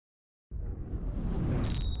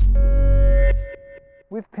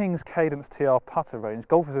With Ping's Cadence TR putter range,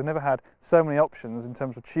 golfers have never had so many options in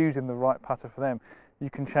terms of choosing the right putter for them. You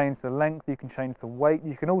can change the length, you can change the weight,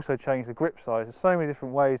 you can also change the grip size. There's so many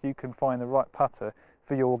different ways you can find the right putter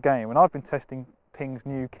for your game. And I've been testing Ping's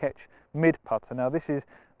new Ketsch mid putter. Now this is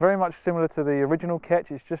very much similar to the original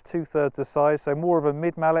Ketsch, it's just 2/3 the size, so more of a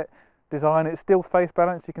mid mallet design. It's still face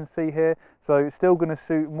balanced, you can see here, so it's still going to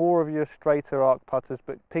suit more of your straighter arc putters,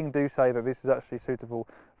 but Ping do say that this is actually suitable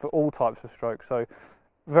for all types of strokes. So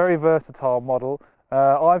very versatile model.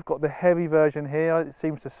 I've got the heavy version here. It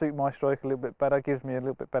seems to suit my stroke a little bit better, gives me a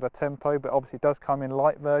little bit better tempo, but obviously it does come in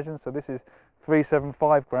light version. So this is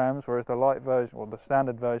 375 grams, whereas the light version, or the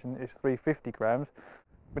standard version, is 350 grams.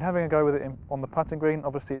 Been having a go with it on the putting green.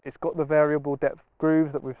 Obviously it's got the variable depth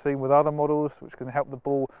grooves that we've seen with other models, which can help the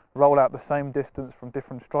ball roll out the same distance from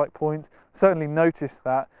different strike points. Certainly noticed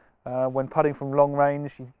that when putting from long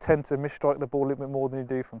range, you tend to misstrike the ball a little bit more than you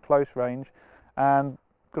do from close range. And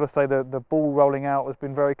got to say the ball rolling out has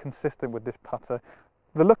been very consistent with this putter.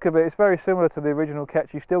 The look of it is very similar to the original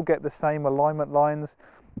Ketsch. You still get the same alignment lines,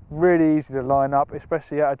 really easy to line up,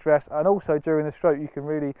 especially at address, and also during the stroke you can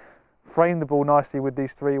really frame the ball nicely with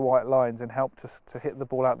these 3 white lines and help to hit the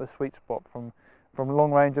ball out the sweet spot from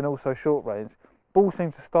long range and also short range. Ball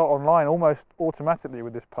seems to start on line almost automatically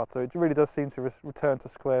with this putter. It really does seem to return to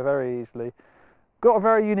square very easily. Got a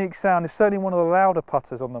very unique sound. It's certainly one of the louder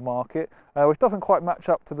putters on the market, which doesn't quite match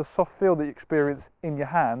up to the soft feel that you experience in your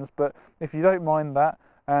hands, but if you don't mind that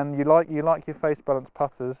and you like your face balanced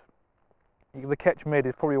putters, the Ketsch Mid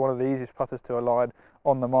is probably one of the easiest putters to align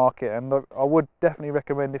on the market, and I would definitely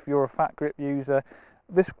recommend if you're a fat grip user.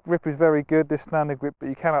 This grip is very good, this standard grip, but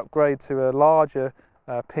you can upgrade to a larger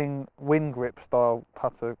Ping wind grip style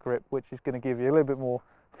putter grip, which is going to give you a little bit more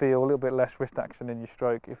feel, a little bit less wrist action in your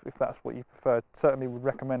stroke if that's what you prefer. Certainly would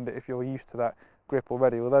recommend it if you're used to that grip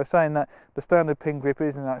already, although saying that the standard Ping grip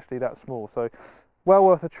isn't actually that small, so well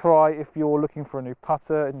worth a try if you're looking for a new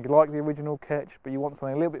putter and you like the original Ketsch but you want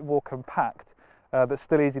something a little bit more compact that's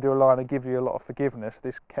still easy to align and give you a lot of forgiveness.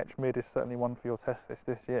 This Ketsch Mid is certainly one for your test list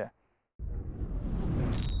this year.